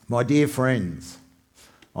My dear friends,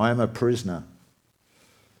 I am a prisoner.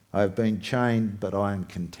 I have been chained, but I am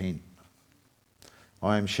content.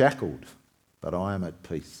 I am shackled, but I am at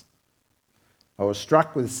peace. I was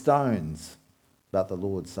struck with stones, but the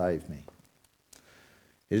Lord saved me.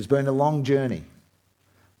 It has been a long journey,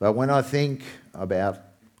 but when I think about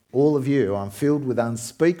all of you, I'm filled with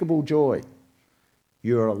unspeakable joy.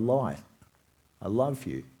 You are a light. I love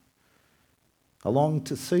you. I long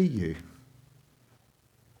to see you.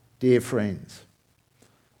 Dear friends,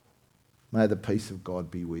 may the peace of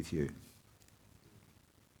God be with you.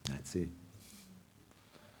 That's it.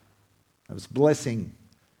 It was a blessing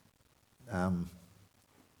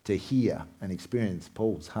to hear and experience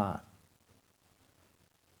Paul's heart.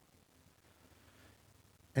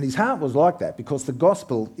 And his heart was like that because the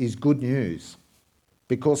gospel is good news,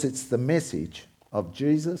 because it's the message of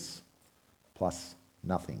Jesus plus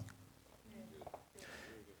nothing.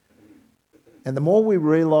 And the more we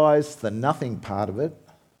realise the nothing part of it,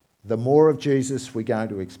 the more of Jesus we're going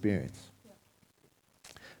to experience.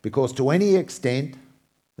 Because to any extent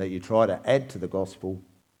that you try to add to the gospel,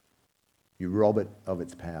 you rob it of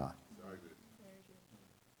its power.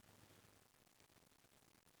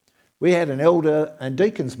 We had an elder and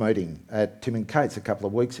deacons meeting at Tim and Kate's a couple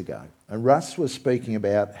of weeks ago, and Russ was speaking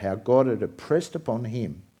about how God had impressed upon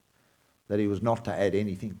him that he was not to add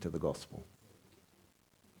anything to the gospel.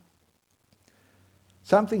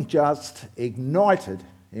 Something just ignited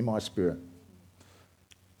in my spirit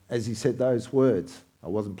as he said those words. I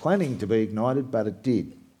wasn't planning to be ignited, but it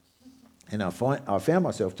did. And I found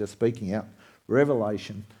myself just speaking out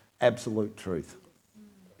revelation, absolute truth.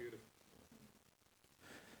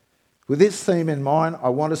 With this theme in mind, I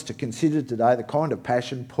want us to consider today the kind of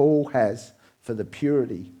passion Paul has for the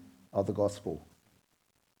purity of the gospel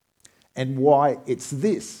and why it's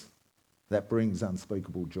this that brings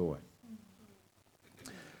unspeakable joy.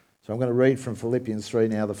 So I'm going to read from Philippians 3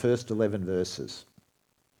 now, the first 11 verses.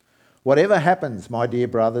 Whatever happens, my dear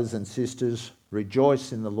brothers and sisters,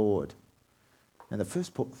 rejoice in the Lord. And the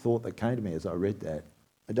first thought that came to me as I read that,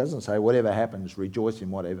 it doesn't say whatever happens, rejoice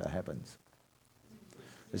in whatever happens.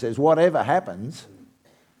 It says whatever happens,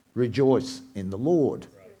 rejoice in the Lord.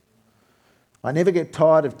 I never get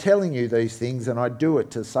tired of telling you these things, and I do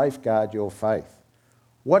it to safeguard your faith.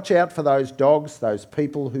 Watch out for those dogs, those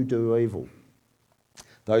people who do evil,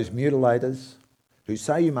 those mutilators who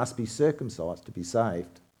say you must be circumcised to be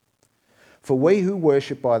saved. For we who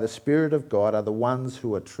worship by the Spirit of God are the ones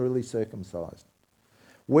who are truly circumcised.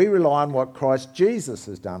 We rely on what Christ Jesus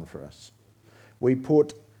has done for us. We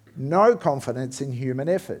put no confidence in human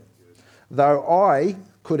effort, though I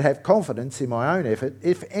could have confidence in my own effort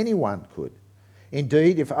if anyone could.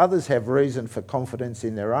 Indeed, if others have reason for confidence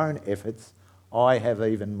in their own efforts, I have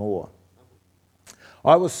even more.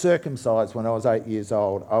 I was circumcised when I was 8 years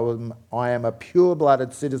old. I am a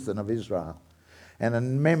pure-blooded citizen of Israel and a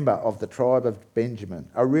member of the tribe of Benjamin,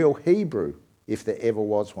 a real Hebrew, if there ever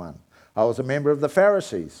was one. I was a member of the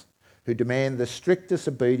Pharisees, who demand the strictest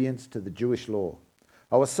obedience to the Jewish law.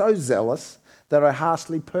 I was so zealous that I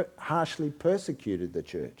harshly persecuted the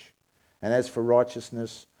church. And as for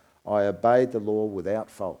righteousness, I obeyed the law without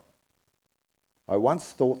fault. I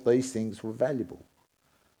once thought these things were valuable,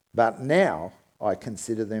 but now I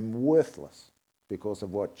consider them worthless because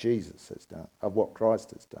of what Jesus has done, of what Christ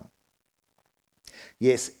has done.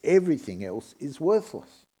 Yes, everything else is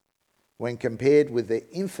worthless when compared with the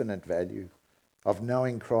infinite value of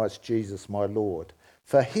knowing Christ Jesus my Lord.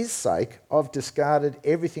 For his sake, I've discarded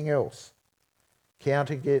everything else,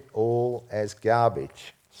 counting it all as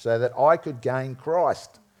garbage, so that I could gain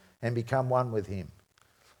Christ and become one with him.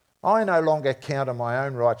 I no longer count on my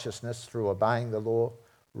own righteousness through obeying the law.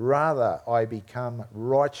 Rather, I become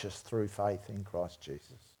righteous through faith in Christ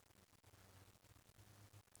Jesus.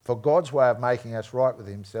 For God's way of making us right with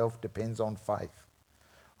himself depends on faith.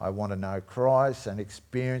 I want to know Christ and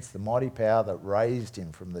experience the mighty power that raised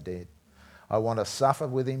him from the dead. I want to suffer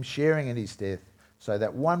with him, sharing in his death, so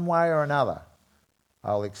that one way or another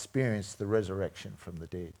I'll experience the resurrection from the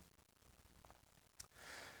dead.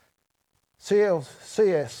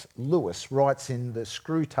 C.S. Lewis writes in the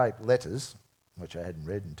Screwtape Letters, which I hadn't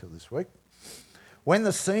read until this week, when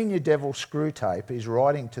the senior devil Screwtape is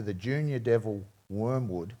writing to the junior devil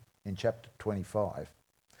Wormwood in chapter 25,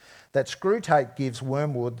 that Screwtape gives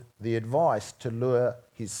Wormwood the advice to lure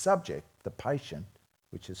his subject, the patient,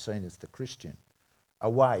 which is seen as the Christian,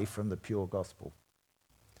 away from the pure gospel.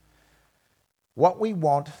 What we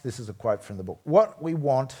want, this is a quote from the book, what we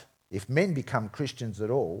want, if men become Christians at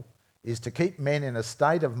all, is to keep men in a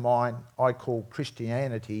state of mind I call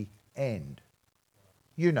Christianity and.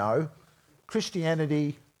 You know,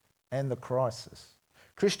 Christianity and the crisis.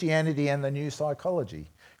 Christianity and the new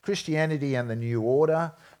psychology, Christianity and the new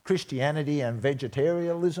order, Christianity and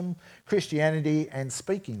vegetarianism, Christianity and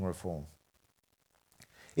speaking reform.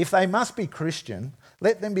 If they must be Christian,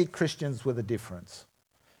 let them be Christians with a difference.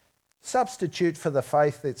 Substitute for the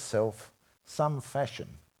faith itself some fashion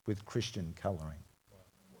with Christian colouring.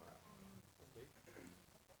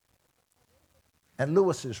 And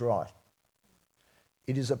Lewis is right.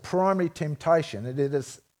 It is a primary temptation, and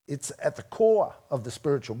it's at the core of the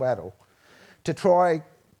spiritual battle to try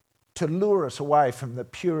to lure us away from the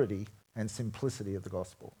purity and simplicity of the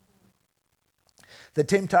gospel. The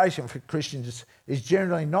temptation for Christians is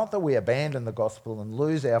generally not that we abandon the gospel and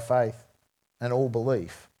lose our faith and all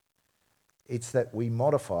belief. It's that we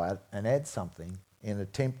modify it and add something in an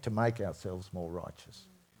attempt to make ourselves more righteous.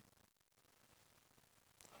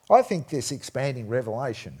 I think this expanding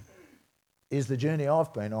revelation is the journey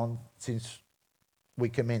I've been on since we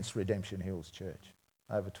commenced Redemption Hills Church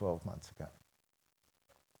over 12 months ago.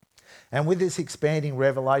 And with this expanding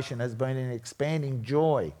revelation has been an expanding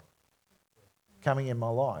joy coming in my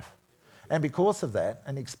life. And because of that,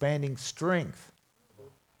 an expanding strength.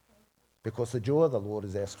 Because the joy of the Lord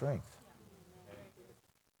is our strength.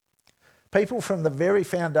 People from the very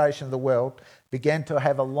foundation of the world began to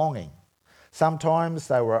have a longing. Sometimes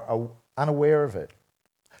they were unaware of it,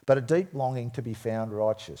 but a deep longing to be found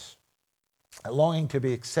righteous. A longing to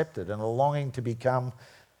be accepted and a longing to become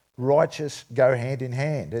righteous go hand in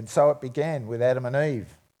hand. And so it began with Adam and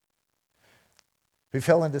Eve, who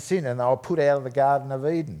fell into sin and they were put out of the Garden of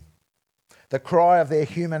Eden. The cry of their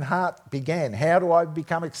human heart began, how do I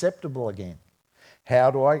become acceptable again?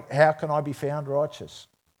 How can I be found righteous?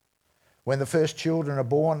 When the first children are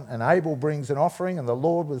born and Abel brings an offering and the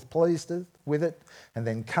Lord was pleased with it, and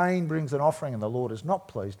then Cain brings an offering and the Lord is not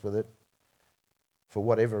pleased with it for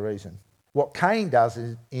whatever reason. What Cain does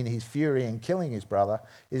in his fury in killing his brother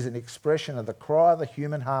is an expression of the cry of the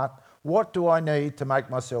human heart, what do I need to make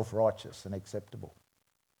myself righteous and acceptable?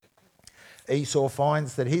 Esau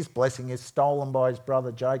finds that his blessing is stolen by his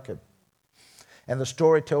brother Jacob. And the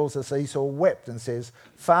story tells us Esau wept and says,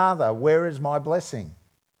 Father, where is my blessing?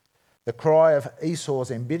 The cry of Esau's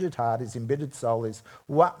embittered heart, his embittered soul is,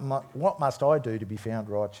 what must I do to be found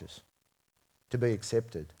righteous, to be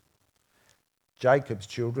accepted? Jacob's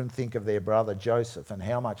children think of their brother Joseph and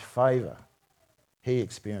how much favour he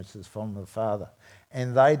experiences from the father.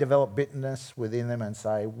 And they develop bitterness within them and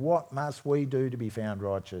say, what must we do to be found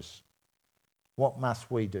righteous? What must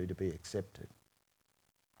we do to be accepted?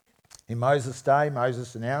 In Moses' day,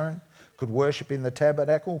 Moses and Aaron could worship in the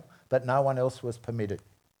tabernacle, but no one else was permitted.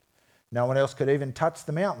 No one else could even touch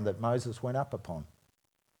the mountain that Moses went up upon.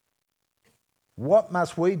 What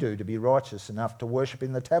must we do to be righteous enough to worship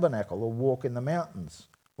in the tabernacle or walk in the mountains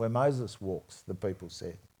where Moses walks, the people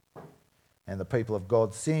said. And the people of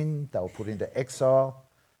God sinned, they were put into exile,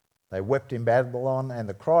 they wept in Babylon, and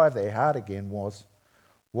the cry of their heart again was,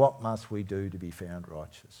 what must we do to be found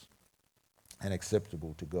righteous and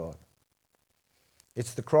acceptable to God?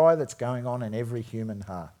 It's the cry that's going on in every human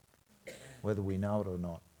heart, whether we know it or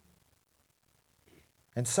not.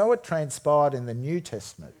 And so it transpired in the New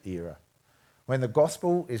Testament era, when the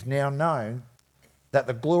gospel is now known that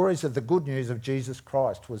the glories of the good news of Jesus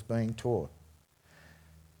Christ was being taught,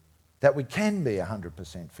 that we can be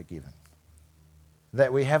 100% forgiven,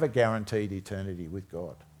 that we have a guaranteed eternity with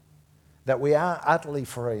God, that we are utterly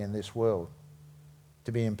free in this world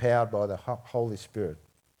to be empowered by the Holy Spirit.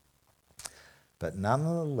 But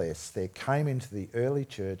nonetheless, there came into the early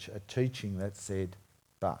church a teaching that said,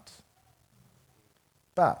 but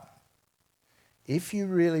if you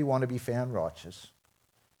really want to be found righteous,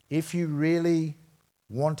 if you really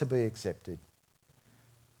want to be accepted,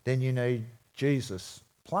 then you need Jesus,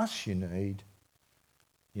 plus you need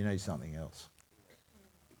something else.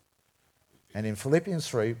 And in Philippians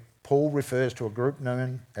 3, Paul refers to a group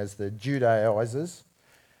known as the Judaizers,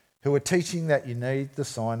 who are teaching that you need the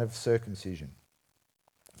sign of circumcision.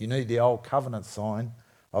 You need the old covenant sign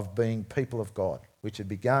of being people of God, which had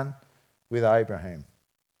begun with Abraham.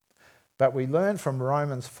 But we learn from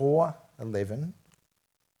Romans 4:11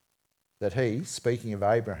 that he, speaking of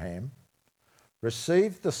Abraham,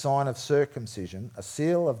 received the sign of circumcision, a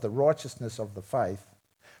seal of the righteousness of the faith,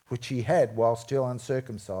 which he had while still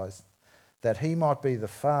uncircumcised, that he might be the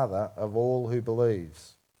father of all who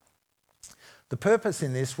believes. The purpose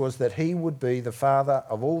in this was that he would be the father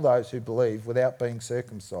of all those who believe without being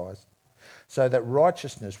circumcised, so that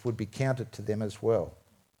righteousness would be counted to them as well.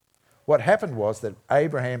 What happened was that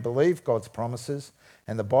Abraham believed God's promises,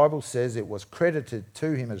 and the Bible says it was credited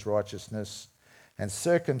to him as righteousness, and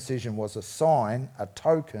circumcision was a sign, a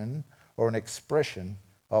token, or an expression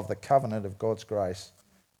of the covenant of God's grace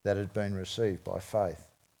that had been received by faith.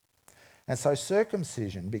 And so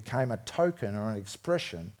circumcision became a token or an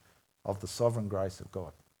expression of the sovereign grace of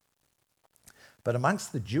God. But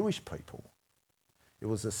amongst the Jewish people, it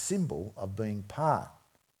was a symbol of being part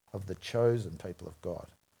of the chosen people of God.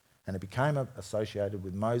 And it became associated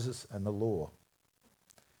with Moses and the law.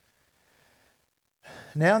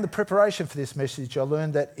 Now, in the preparation for this message, I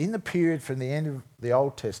learned that in the period from the end of the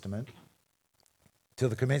Old Testament till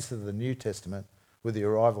the commencement of the New Testament, with the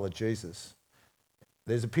arrival of Jesus,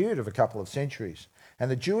 there's a period of a couple of centuries.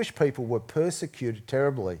 And the Jewish people were persecuted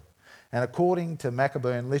terribly. And according to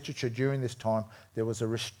Maccabean literature during this time, there was a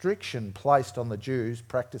restriction placed on the Jews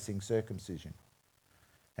practicing circumcision.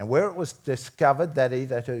 And where it was discovered that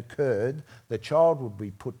either it occurred, the child would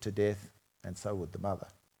be put to death, and so would the mother.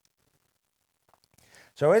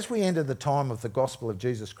 So as we enter the time of the gospel of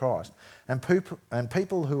Jesus Christ, and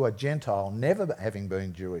people who are Gentile, never having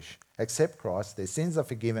been Jewish, accept Christ, their sins are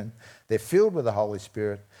forgiven, they're filled with the Holy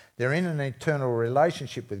Spirit, they're in an eternal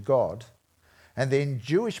relationship with God, and then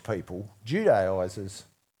Jewish people, Judaizers,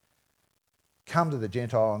 come to the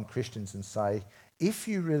Gentile and Christians and say, if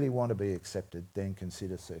you really want to be accepted, then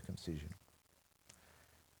consider circumcision.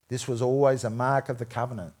 This was always a mark of the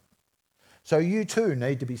covenant. So you too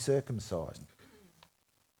need to be circumcised.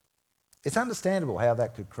 It's understandable how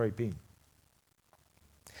that could creep in.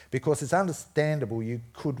 Because it's understandable you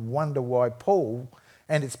could wonder why Paul,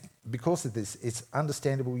 and it's because of this, it's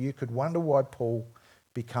understandable you could wonder why Paul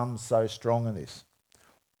becomes so strong in this.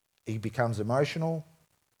 He becomes emotional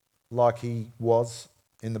like he was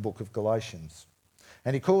in the book of Galatians.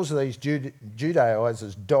 And he calls these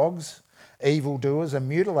Judaizers dogs, evildoers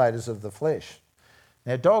and mutilators of the flesh.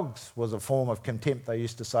 Now, dogs was a form of contempt they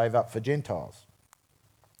used to save up for Gentiles.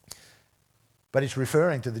 But it's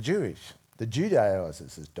referring to the Jewish, the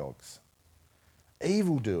Judaizers as dogs,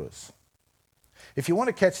 evildoers. If you want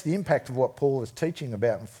to catch the impact of what Paul is teaching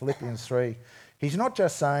about in Philippians 3, he's not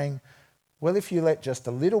just saying, well, if you let just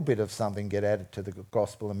a little bit of something get added to the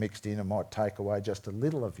gospel and mixed in, it might take away just a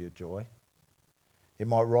little of your joy. It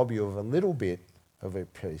might rob you of a little bit of a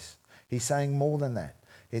peace. He's saying more than that.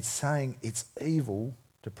 It's saying it's evil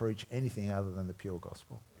to preach anything other than the pure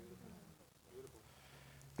gospel.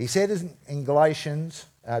 He said in Galatians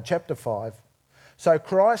chapter 5, so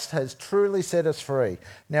Christ has truly set us free.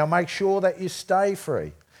 Now make sure that you stay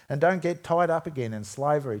free and don't get tied up again in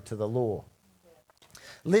slavery to the law.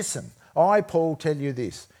 Listen, I, Paul, tell you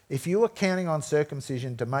this. If you are counting on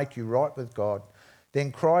circumcision to make you right with God,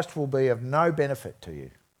 then Christ will be of no benefit to you.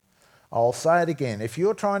 I'll say it again. If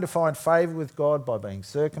you're trying to find favour with God by being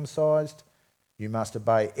circumcised, you must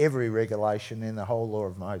obey every regulation in the whole law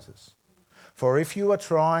of Moses. For if you are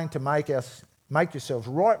trying to make yourselves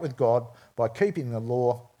right with God by keeping the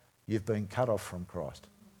law, you've been cut off from Christ.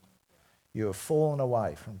 You have fallen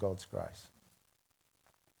away from God's grace.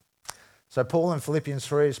 So Paul in Philippians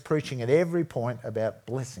 3 is preaching at every point about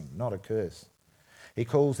blessing, not a curse. He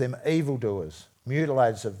calls them evildoers,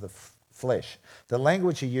 mutilators of the flesh. The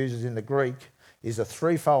language he uses in the Greek is a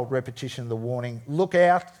threefold repetition of the warning, look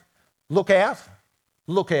out, look out,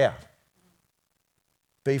 look out.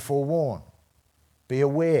 Be forewarned. Be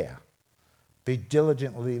aware. Be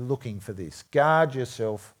diligently looking for this. Guard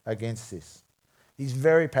yourself against this. He's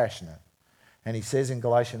very passionate. And he says in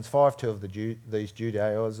Galatians 5:2 of these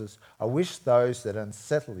Judaizers, I wish those that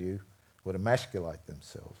unsettle you would emasculate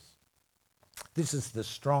themselves. This is the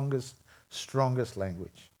strongest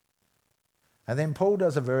language. And then Paul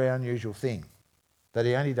does a very unusual thing that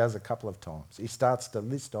he only does a couple of times. He starts to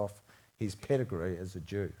list off his pedigree as a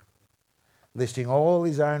Jew, listing all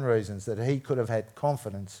his own reasons that he could have had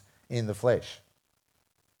confidence in the flesh.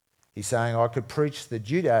 He's saying, I could preach the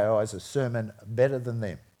Judaizers' sermon better than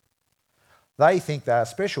them. They think they are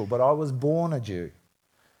special, but I was born a Jew.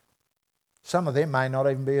 Some of them may not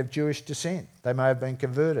even be of Jewish descent. They may have been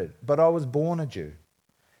converted, but I was born a Jew.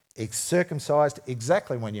 Circumcised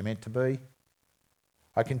exactly when you're meant to be.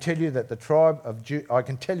 I can tell you that the tribe of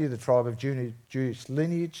Jewish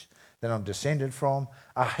lineage that I'm descended from,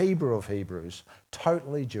 a Hebrew of Hebrews,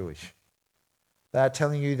 totally Jewish. They are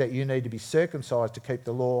telling you that you need to be circumcised to keep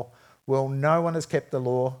the law. Well, no one has kept the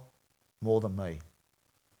law more than me.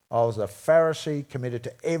 I was a Pharisee, committed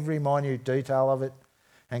to every minute detail of it,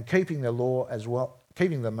 and keeping the law as well,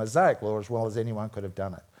 keeping the Mosaic law as well as anyone could have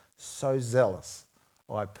done it. So zealous,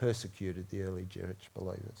 I persecuted the early church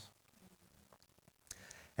believers.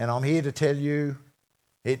 And I'm here to tell you,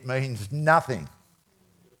 it means nothing.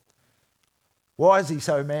 Why is he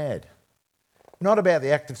so mad? Not about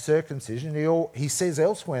the act of circumcision. He says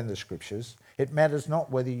elsewhere in the scriptures, it matters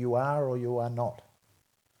not whether you are or you are not.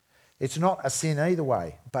 It's not a sin either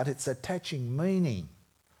way, but it's attaching meaning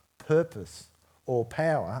purpose or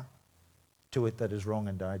power to it that is wrong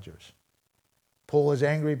and dangerous. Paul is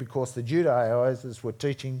angry because the Judaizers were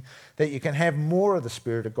teaching that you can have more of the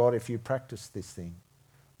Spirit of God if you practice this thing.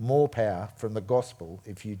 More power from the gospel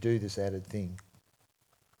if you do this added thing.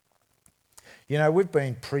 You know, we've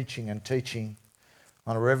been preaching and teaching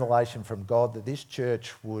on a revelation from God that this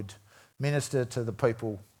church would minister to the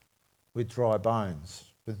people with dry bones,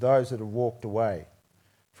 with those that have walked away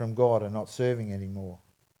from God and not serving anymore.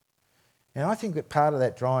 And I think that part of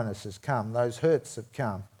that dryness has come, those hurts have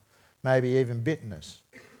come, maybe even bitterness,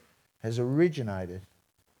 has originated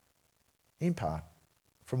in part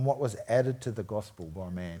from what was added to the gospel by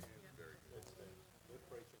man.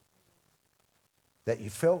 That you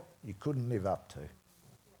felt you couldn't live up to.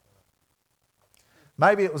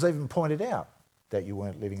 Maybe it was even pointed out that you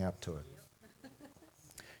weren't living up to it.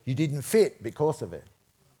 You didn't fit because of it.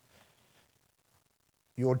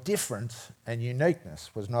 Your difference and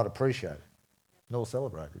uniqueness was not appreciated nor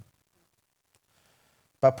celebrated.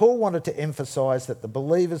 But Paul wanted to emphasise that the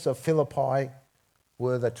believers of Philippi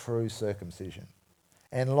were the true circumcision.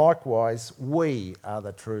 And likewise, we are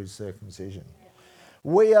the true circumcision.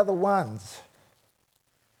 We are the ones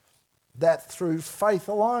that through faith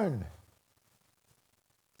alone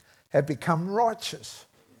have become righteous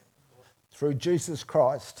through Jesus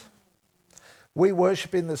Christ. We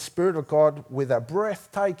worship in the Spirit of God with a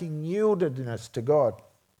breathtaking yieldedness to God,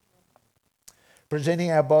 presenting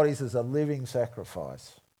our bodies as a living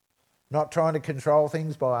sacrifice, not trying to control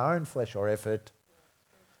things by our own flesh or effort,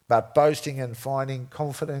 but boasting and finding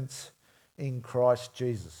confidence in Christ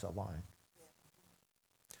Jesus alone.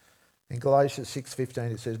 In Galatians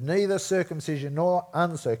 6:15 it says, neither circumcision nor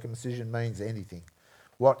uncircumcision means anything.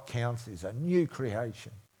 What counts is a new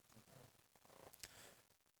creation.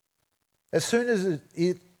 As soon as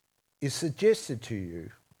it is suggested to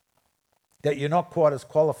you that you're not quite as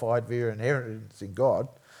qualified via inheritance in God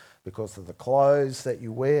because of the clothes that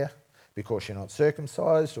you wear, because you're not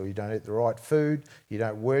circumcised or you don't eat the right food, you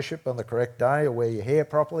don't worship on the correct day or wear your hair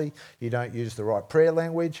properly, you don't use the right prayer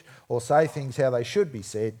language or say things how they should be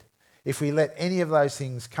said, if we let any of those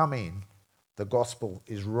things come in, the gospel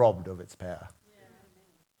is robbed of its power.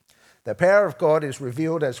 Yeah. The power of God is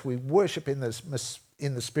revealed as we worship in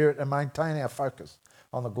the Spirit and maintain our focus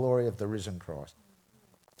on the glory of the risen Christ.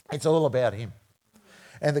 It's all about him.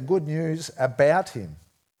 And the good news about him,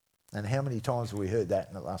 and how many times have we heard that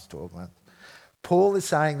in the last 12 months? Paul is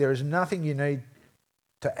saying there is nothing you need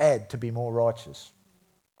to add to be more righteous.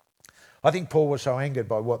 I think Paul was so angered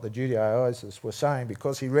by what the Judaizers were saying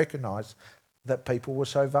because he recognised that people were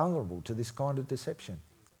so vulnerable to this kind of deception.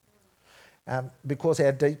 Because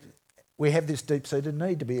we have this deep-seated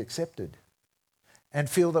need to be accepted and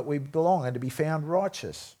feel that we belong and to be found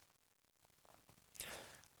righteous.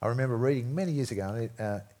 I remember reading many years ago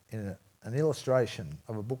in an illustration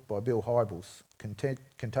of a book by Bill Hybels,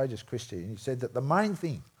 Contagious Christianity, and he said that the main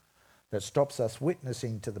thing that stops us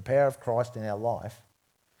witnessing to the power of Christ in our life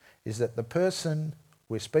is that the person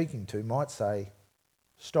we're speaking to might say,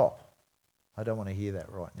 stop, I don't want to hear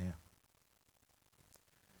that right now.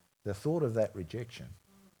 The thought of that rejection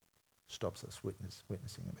stops us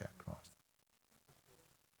witnessing about Christ.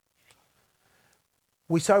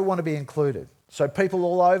 We so want to be included. So people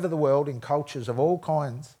all over the world in cultures of all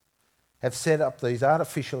kinds have set up these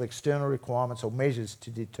artificial external requirements or measures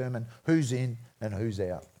to determine who's in and who's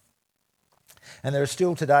out. And there are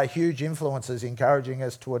still today huge influences encouraging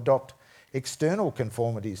us to adopt external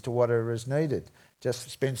conformities to whatever is needed.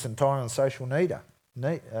 Just spend some time on social media.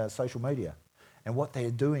 And what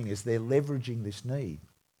they're doing is they're leveraging this need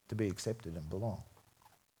to be accepted and belong.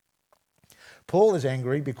 Paul is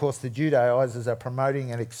angry because the Judaizers are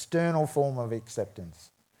promoting an external form of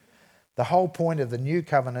acceptance. The whole point of the new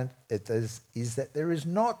covenant is that there is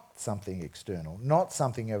not something external, not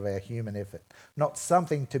something of our human effort, not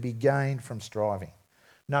something to be gained from striving,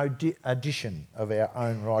 no addition of our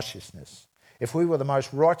own righteousness. If we were the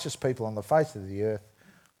most righteous people on the face of the earth,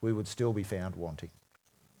 we would still be found wanting.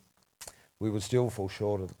 We would still fall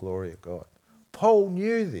short of the glory of God. Paul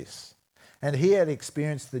knew this, and he had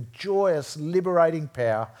experienced the joyous, liberating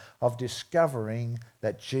power of discovering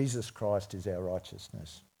that Jesus Christ is our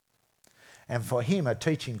righteousness. And for him, a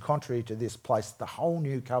teaching contrary to this placed the whole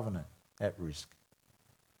new covenant at risk.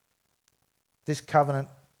 This covenant,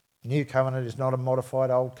 new covenant, is not a modified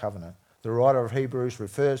old covenant. The writer of Hebrews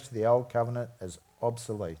refers to the old covenant as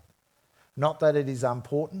obsolete. Not that it is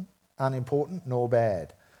unimportant, nor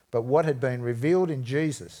bad, but what had been revealed in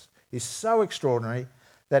Jesus is so extraordinary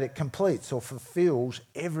that it completes or fulfills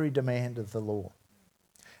every demand of the law.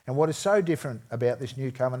 And what is so different about this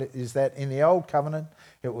new covenant is that in the old covenant,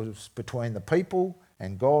 it was between the people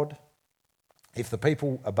and God. If the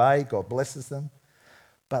people obey, God blesses them.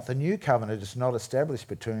 But the new covenant is not established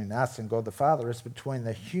between us and God the Father. It's between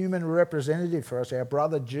the human representative for us, our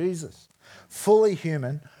brother Jesus, fully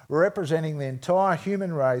human, representing the entire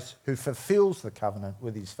human race, who fulfills the covenant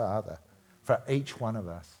with his Father for each one of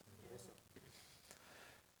us.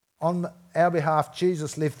 On our behalf,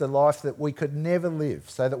 Jesus lived the life that we could never live,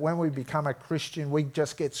 so that when we become a Christian, we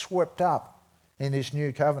just get swept up in this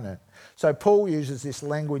new covenant. So Paul uses this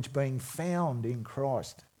language, being found in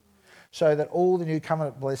Christ, so that all the new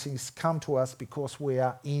covenant blessings come to us because we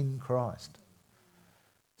are in Christ.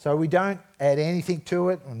 So we don't add anything to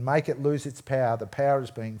it and make it lose its power. The power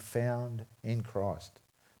is being found in Christ,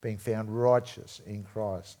 being found righteous in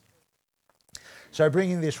Christ. So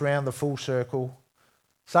bringing this round the full circle,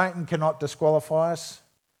 Satan cannot disqualify us.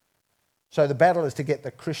 So the battle is to get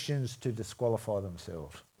the Christians to disqualify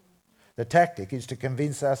themselves. The tactic is to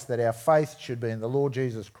convince us that our faith should be in the Lord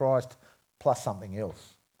Jesus Christ plus something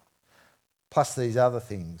else, plus these other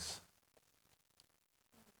things.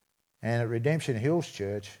 And at Redemption Hills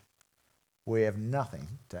Church, we have nothing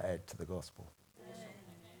to add to the gospel.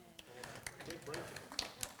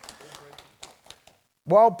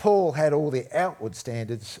 While Paul had all the outward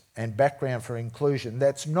standards and background for inclusion,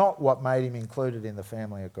 that's not what made him included in the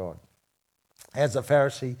family of God. As a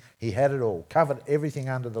Pharisee, he had it all, covered everything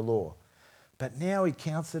under the law. But now he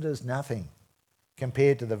counts it as nothing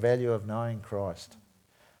compared to the value of knowing Christ.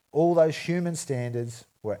 All those human standards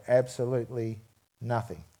were absolutely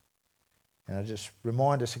nothing. And I just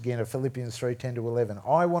remind us again of Philippians 3:10 to 11.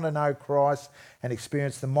 I want to know Christ and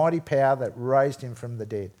experience the mighty power that raised him from the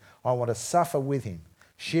dead. I want to suffer with him,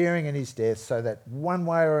 sharing in his death, so that one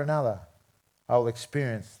way or another I will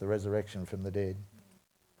experience the resurrection from the dead.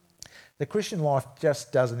 The Christian life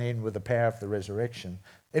just doesn't end with the power of the resurrection.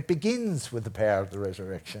 It begins with the power of the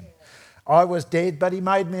resurrection. I was dead, but he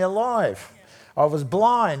made me alive. I was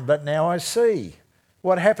blind, but now I see.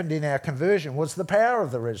 What happened in our conversion was the power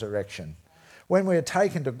of the resurrection. When we are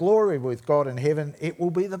taken to glory with God in heaven, it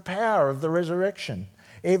will be the power of the resurrection.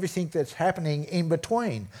 Everything that's happening in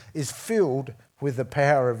between is filled with the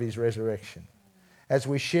power of his resurrection. As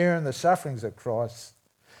we share in the sufferings of Christ,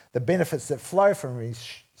 the benefits that flow from his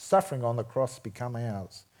suffering on the cross become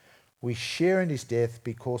ours. We share in his death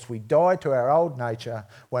because we died to our old nature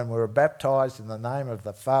when we were baptised in the name of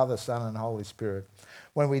the Father, Son and Holy Spirit.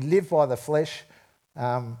 When we live by the flesh,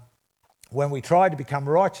 when we tried to become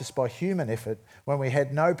righteous by human effort, when we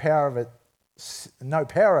had no power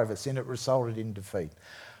over sin, it resulted in defeat.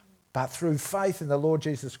 But through faith in the Lord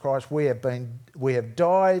Jesus Christ, we have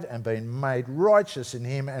died and been made righteous in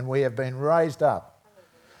him, and we have been raised up.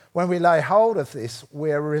 When we lay hold of this,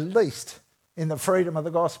 we are released in the freedom of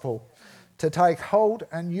the gospel to take hold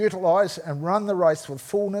and utilise and run the race with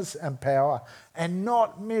fullness and power and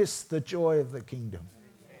not miss the joy of the kingdom.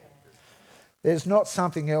 There's not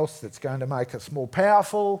something else that's going to make us more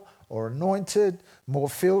powerful or anointed, more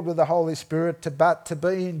filled with the Holy Spirit, but to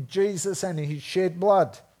be in Jesus and his shed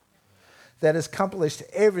blood that has accomplished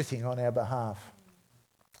everything on our behalf.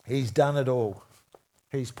 He's done it all.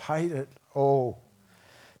 He's paid it all.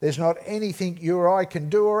 There's not anything you or I can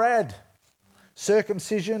do or add.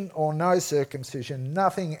 Circumcision or no circumcision,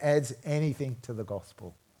 nothing adds anything to the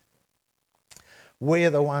gospel. We're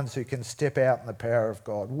the ones who can step out in the power of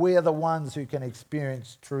God. We're the ones who can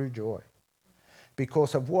experience true joy.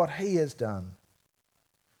 Because of what he has done,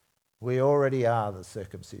 we already are the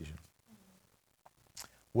circumcision.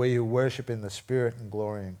 We who worship in the Spirit and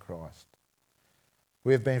glory in Christ.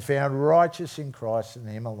 We have been found righteous in Christ and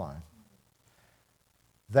him alone.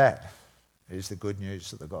 That is the good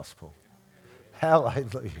news of the gospel.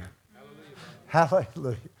 Hallelujah. Hallelujah.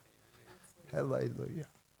 Hallelujah. Hallelujah.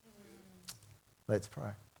 Let's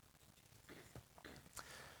pray.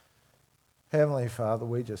 Heavenly Father,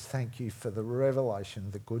 we just thank you for the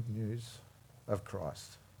revelation, the good news of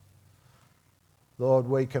Christ. Lord,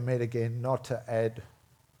 we commit again not to add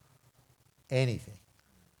anything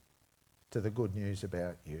to the good news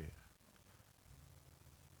about you.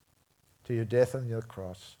 To your death on your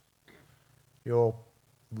cross, your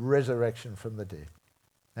resurrection from the dead,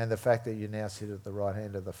 and the fact that you now sit at the right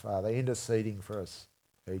hand of the Father, interceding for us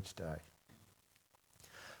each day.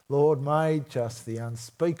 Lord, may just the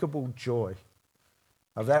unspeakable joy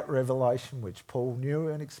of that revelation which Paul knew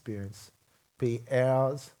and experienced be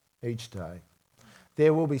ours each day.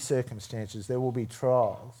 There will be circumstances, there will be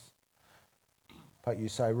trials, but you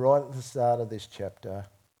say right at the start of this chapter,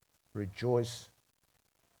 rejoice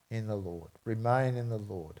in the Lord, remain in the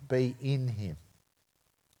Lord, be in him,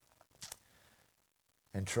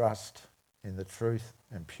 and trust in the truth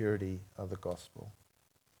and purity of the gospel.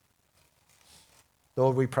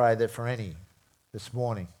 Lord, we pray that for any this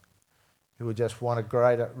morning who would just want a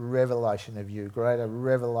greater revelation of you, greater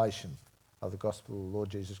revelation of the gospel of the Lord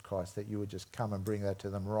Jesus Christ, that you would just come and bring that to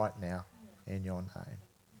them right now in your name.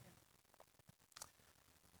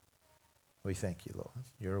 We thank you, Lord.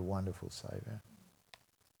 You're a wonderful Saviour.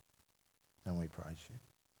 And we praise you.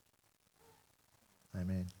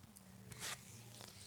 Amen.